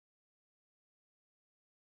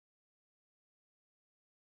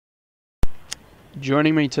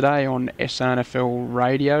Joining me today on SANFL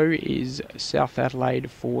radio is South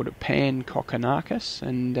Adelaide forward Pan Kokkinakis.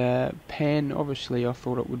 And Pan, obviously I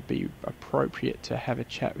thought it would be appropriate to have a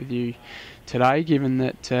chat with you today, given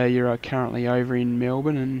that you're currently over in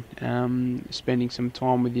Melbourne and spending some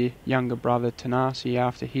time with your younger brother Thanasi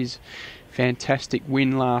after his fantastic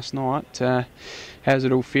win last night. How's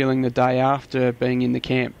it all feeling the day after being in the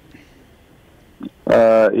camp?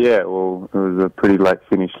 Yeah, well, it was a pretty late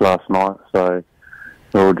finish last night, so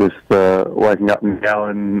we're just waking up now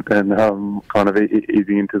and kind of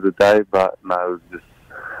easing into the day. But no, it was just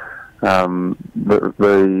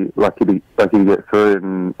very lucky to get through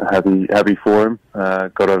and happy for him.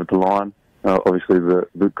 Got over the line. Obviously,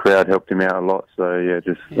 the crowd helped him out a lot. So yeah,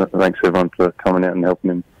 thanks everyone for coming out and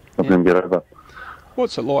helping him get over.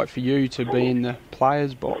 What's it like for you to be in the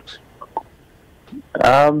players' box?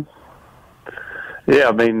 Yeah,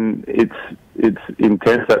 I mean it's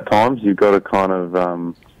intense at times. You've got to kind of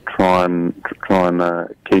try and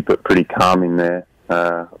keep it pretty calm in there.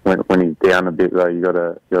 When he's down a bit though, you got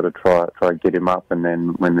to try and get him up. And then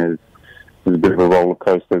when there's a bit of a roller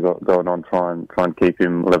coaster going on, try and keep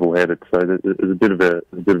him level headed. So there's a bit of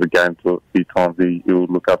a game to a few times. He'll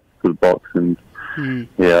look up to the box and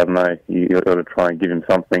yeah, I don't know. You got to try and give him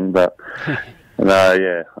something, but. No,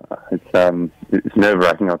 yeah, it's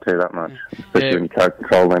nerve-wracking, I'll tell you that much, especially when you can't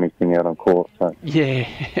control anything out on court. So. Yeah,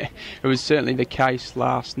 it was certainly the case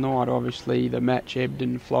last night. Obviously, the match ebbed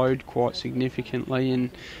and flowed quite significantly, and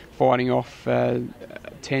fighting off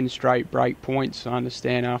 10 straight break points, I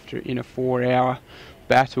understand, in a 4-hour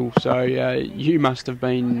battle. So you must have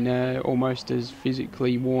been almost as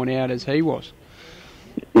physically worn out as he was.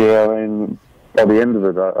 Yeah, I mean, by the end of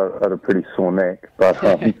it, I had a pretty sore neck,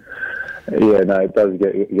 but. Yeah, no, it does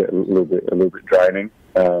get a little bit draining.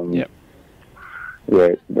 Yeah,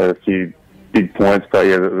 there are a few big points, but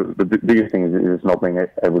yeah, the biggest thing is not being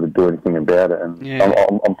able to do anything about it. And yeah.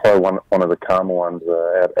 I'm probably one of the calmer ones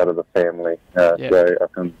out of the family. So I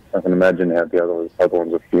can imagine how the other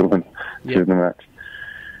ones are feeling through the match.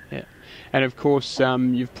 Yeah, and of course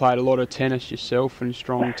you've played a lot of tennis yourself, and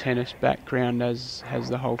strong tennis background as has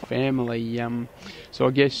the whole family. So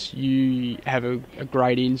I guess you have a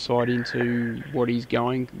great insight into what's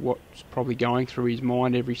probably going through his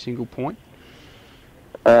mind every single point.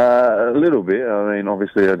 A little bit. I mean,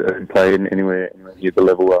 obviously I don't play anywhere near the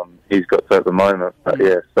level he's got to at the moment. But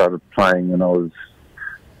yeah, started playing when I was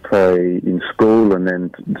probably in school, and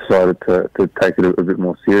then decided to take it a bit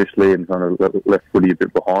more seriously and kind of left footy a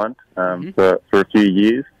bit behind for a few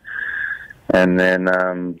years. And then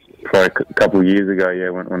probably a couple of years ago, yeah,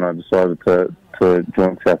 when I decided to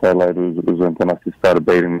join South Adelaide, it was when I just started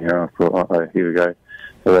beating me. I thought, oh, here we go.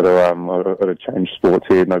 So I've got to change sports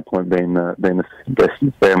here. No point being the best in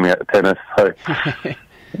the family at tennis. So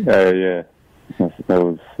yeah, that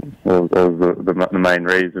was the main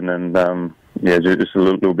reason. And yeah, just a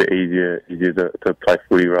little bit easier to play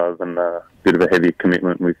footy rather than a bit of a heavier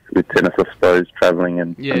commitment with tennis, I suppose, travelling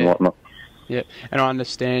and whatnot. Yeah, and I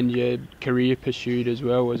understand your career pursuit as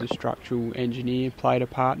well as a structural engineer played a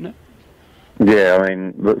part in it. Yeah, I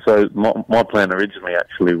mean, so my plan originally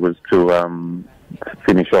actually was to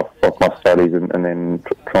finish off my studies and then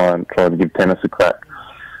try and give tennis a crack.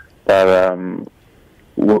 But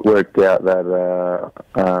worked out that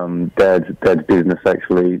Dad's business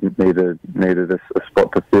actually needed a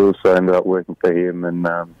spot to fill, so I ended up working for him and.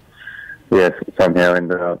 Somehow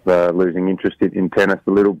ended up losing interest in tennis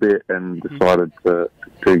a little bit and decided to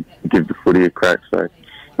give the footy a crack. So,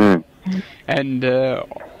 And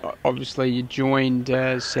obviously you joined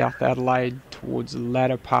South Adelaide towards the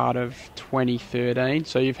latter part of 2013,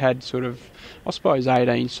 so you've had sort of, I suppose,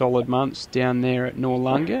 18 solid months down there at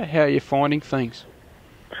Noarlunga. How are you finding things?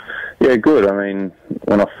 Yeah, good. I mean,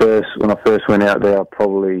 when I first went out there, I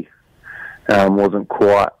probably wasn't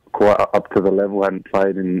quite up to the level. I hadn't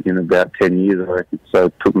played in about 10 years, I reckon. So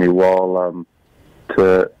it took me a while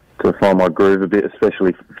to find my groove a bit,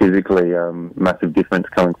 especially physically. Massive difference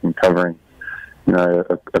coming from covering,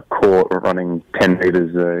 a court running 10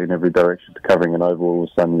 metres in every direction to covering an oval. All of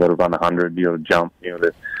a sudden, you've got to run 100. You've got to jump. You've got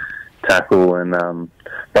to tackle. And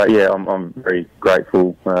but yeah, I'm very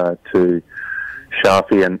grateful to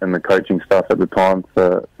Sharpie and the coaching staff at the time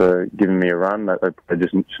for giving me a run. They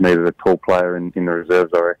just needed a tall player in the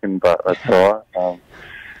reserves, I reckon, but that's all right.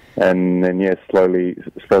 And then, yeah, slowly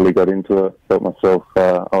got into it, felt myself,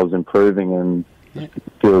 I was improving and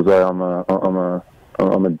feel as though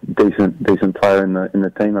I'm a decent player in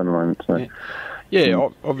the team at the moment. So. Yeah,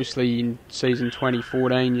 obviously in season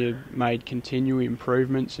 2014 you made continual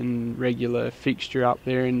improvements and regular fixture up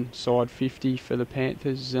there in side 50 for the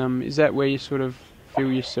Panthers. Is that where you sort of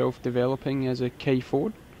feel yourself developing as a key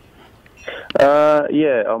forward?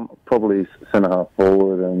 Yeah, I'm probably centre half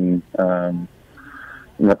forward and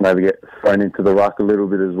maybe get thrown into the ruck a little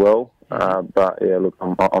bit as well. But yeah, look,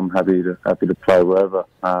 I'm happy to play wherever.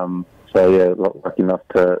 So yeah, lucky enough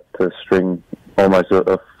to string almost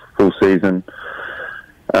a full season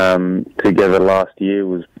together last year.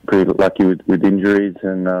 Was pretty lucky with injuries,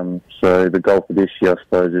 and so the goal for this year, I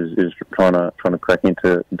suppose, is trying to crack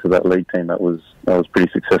into that league team that was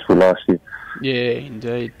pretty successful last year. Yeah,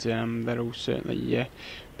 indeed. That'll certainly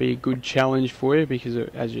be a good challenge for you because,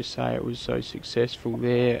 as you say, it was so successful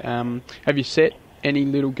there. Have you set any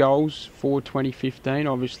little goals for 2015?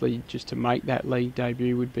 Obviously, just to make that league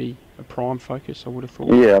debut would be a prime focus, I would have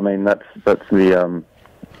thought. Yeah, I mean that's the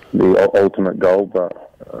ultimate goal, but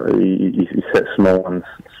you set small ones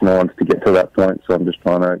to get to that point. So I'm just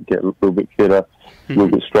trying to get a little bit fitter, a little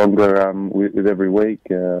bit stronger with every week.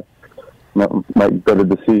 Make better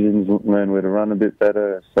decisions, learn where to run a bit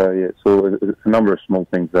better. So yeah, it's a number of small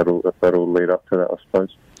things that'll lead up to that, I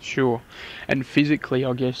suppose. Sure. And physically,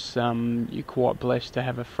 I guess you're quite blessed to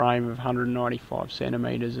have a frame of 195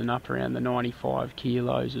 centimetres and up around the 95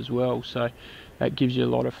 kilos as well. So that gives you a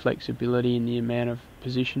lot of flexibility in the amount of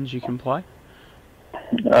positions you can play.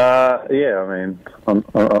 Yeah, I mean, I'm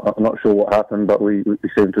not sure what happened, but we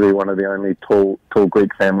seem to be one of the only tall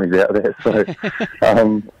Greek families out there. So.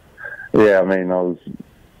 Yeah, I mean, I was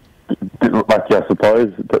lucky, I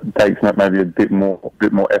suppose. It takes maybe a bit more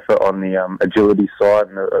effort on the agility side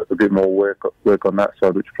and a bit more work on that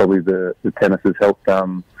side, which probably the tennis has helped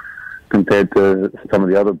compared to some of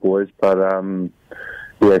the other boys. But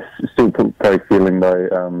yeah, still probably feeling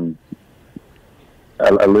though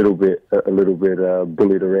a little bit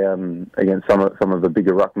bullied around against some of the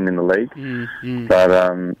bigger ruckmen in the league. But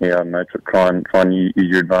yeah, I know, try and use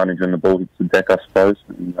your advantage when the ball hits the deck, I suppose.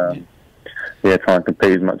 And, yeah, try and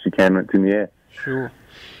compete as much as you can when it's in the air. Sure.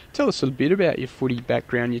 Tell us a bit about your footy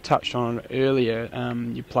background. You touched on it earlier.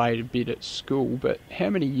 You played a bit at school, but how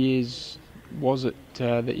many years was it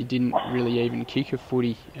that you didn't really even kick a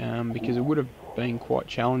footy? Because it would have been quite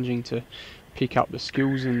challenging to pick up the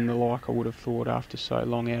skills and the like, I would have thought, after so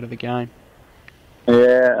long out of the game.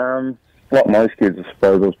 Yeah, like most kids, I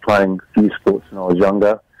suppose, I was playing a few sports when I was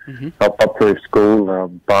younger. Up through school,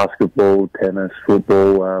 basketball, tennis,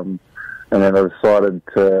 football, and then I decided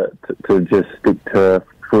to just stick to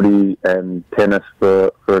footy and tennis for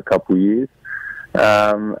a couple of years.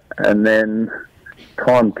 And then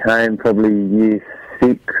time came probably year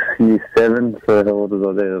 6, year 7, so what was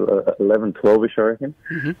I there, 11, 12-ish, I reckon.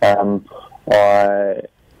 I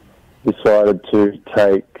decided to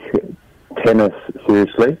take tennis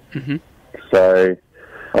seriously. So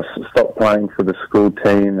I stopped playing for the school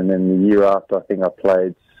team, and then the year after, I think I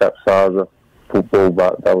played Sapsaza football,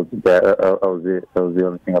 but that was it. That was the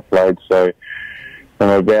only thing I played. So from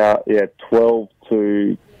about 12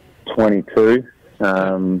 to 22,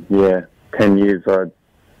 10 years, I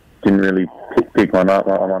didn't really pick one up.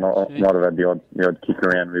 I might have had the odd kick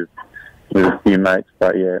around with a few mates,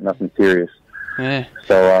 but yeah, nothing serious. Yeah.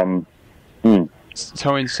 So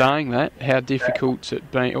So in saying that, how difficult's it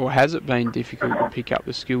been, or has it been difficult to pick up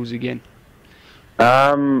the skills again?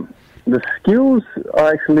 The skills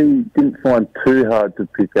I actually didn't find too hard to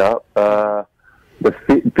pick up. The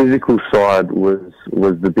physical side was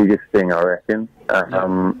the biggest thing, I reckon.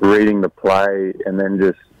 Reading the play, and then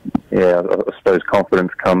just I suppose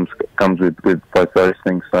confidence comes with both those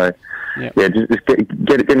things. So just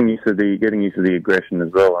getting used to the aggression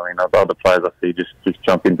as well. I mean, other players I see just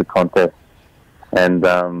jump into contests, and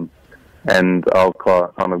I'll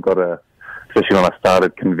kind of got to, especially when I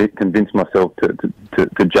started, convince myself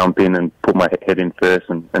to jump in and put my head in first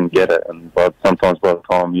and get it. And sometimes by the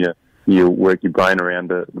time you work your brain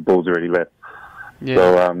around it, the ball's already left. Yeah.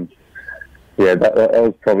 So that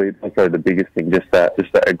was probably the biggest thing, just that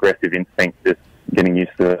aggressive instinct, just getting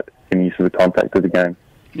used to the contact of the game.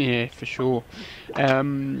 Yeah, for sure.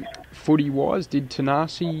 Footy-wise, did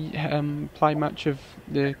Thanasi play much of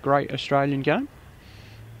the great Australian game?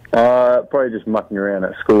 Probably just mucking around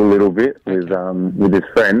at school a little bit with his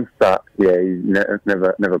friends, but yeah, he's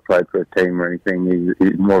never played for a team or anything.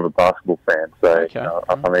 He's more of a basketball fan, so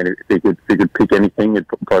I mean, if he could pick anything, it'd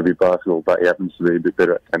probably be basketball. But he happens to be a bit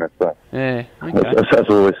better at tennis, so that's what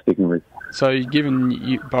we're sticking with. So,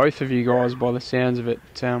 given both of you guys, by the sounds of it,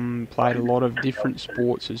 played a lot of different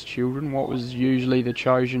sports as children, what was usually the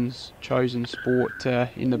chosen sport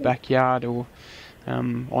in the backyard or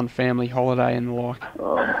on family holiday and the like?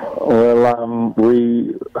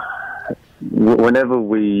 Whenever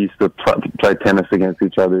we used to play tennis against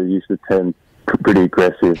each other, it used to turn pretty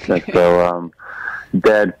aggressive. So,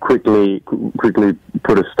 Dad quickly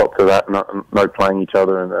put a stop to that. No playing each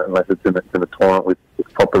other unless it's in a tournament with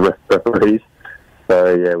proper referees.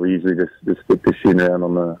 So yeah, we usually just stick the shin around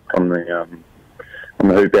on the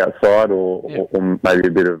hoop outside, or maybe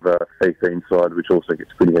a bit of FIFA inside, which also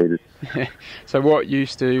gets pretty heated. So what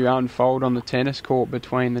used to unfold on the tennis court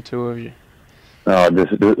between the two of you?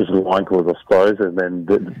 Just line calls, I suppose, and then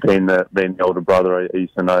being the older brother, I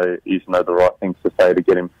used to know the right things to say to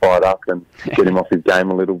get him fired up and get him off his game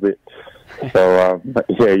a little bit. So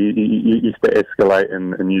yeah, you used to escalate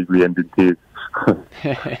and usually end in tears.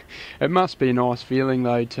 It must be a nice feeling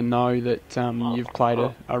though to know that you've played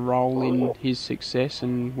a role in his success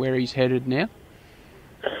and where he's headed now.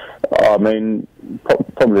 I mean,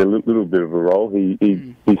 probably a little bit of a role.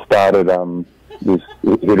 He started just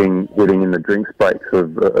hitting in the drinks breaks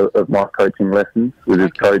of my coaching lessons with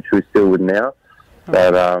his coach, who's still with now.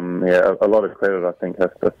 But yeah, a lot of credit I think has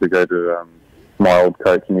to go to my old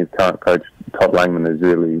coach, and his current coach, Todd Langman, has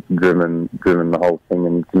really driven the whole thing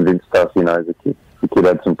and convinced us, the kid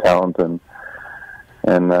had some talent and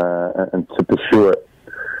to pursue it.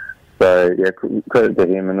 So yeah, credit to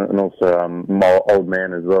him, and also my old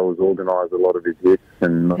man as well has organised a lot of his hits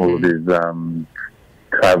and all of his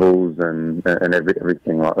travels and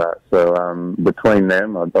everything like that. So between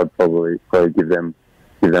them, I'd probably give them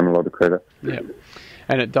a lot of credit. Yeah.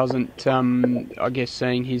 And it doesn't, I guess,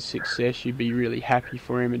 seeing his success, you'd be really happy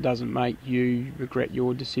for him. It doesn't make you regret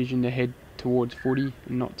your decision to head towards footy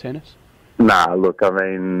and not tennis? Nah, look, I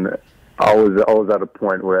mean, I was at a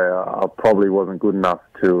point where I probably wasn't good enough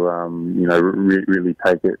to, really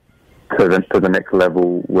take it to the next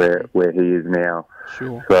level where he is now.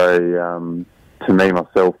 Sure. So, to me,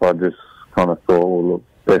 myself, I just kind of thought, well, look,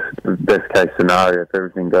 best case scenario, if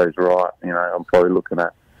everything goes right, I'm probably looking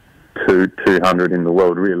at 200 in the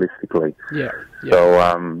world realistically. Yeah.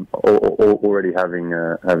 So already having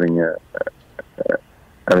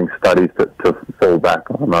studies to fall back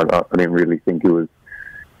on, I didn't really think it was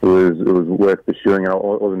worth pursuing. I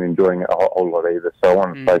wasn't enjoying it a whole lot either. So I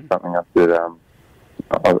wanted to play something I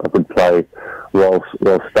could play while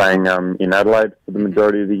staying in Adelaide for the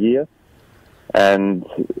majority of the year. And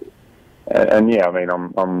yeah, I mean,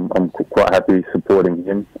 I'm quite happy supporting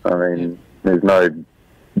him. I mean, there's no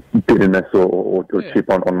bitterness or chip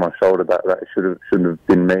on my shoulder that shouldn't have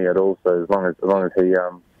been me at all. So as long as he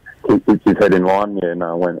keeps his head in line,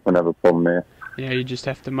 won't have a problem there. Yeah, you just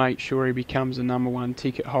have to make sure he becomes the #1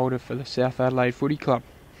 ticket holder for the South Adelaide Footy Club.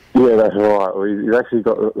 Yeah, that's right. He's actually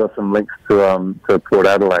got some links to Port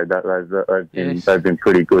Adelaide. They've been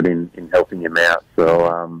pretty good in helping him out.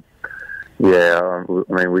 So yeah,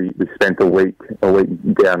 I mean we spent a week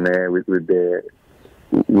down there with the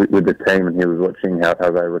team, and he was watching how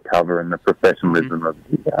they recover and the professionalism of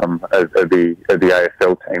the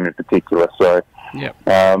AFL team in particular. So, yeah.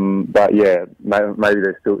 But yeah, maybe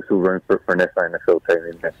there's still room for an SANFL team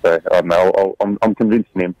in there. So I don't know. I'm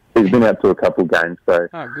convincing him. He's been out to a couple games, so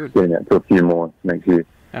getting out to a few more next year.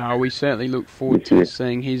 We certainly look forward to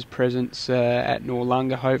seeing his presence at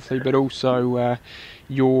Noarlunga, hopefully, but also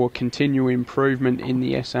your continual improvement in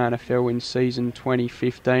the SANFL in season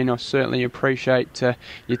 2015. I certainly appreciate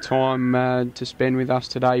your time to spend with us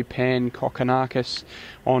today, Pan Kokkinakis,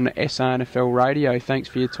 on SANFL Radio. Thanks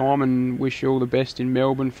for your time, and wish you all the best in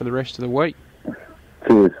Melbourne for the rest of the week.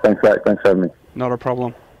 Cheers. Thanks for having me. Not a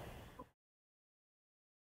problem.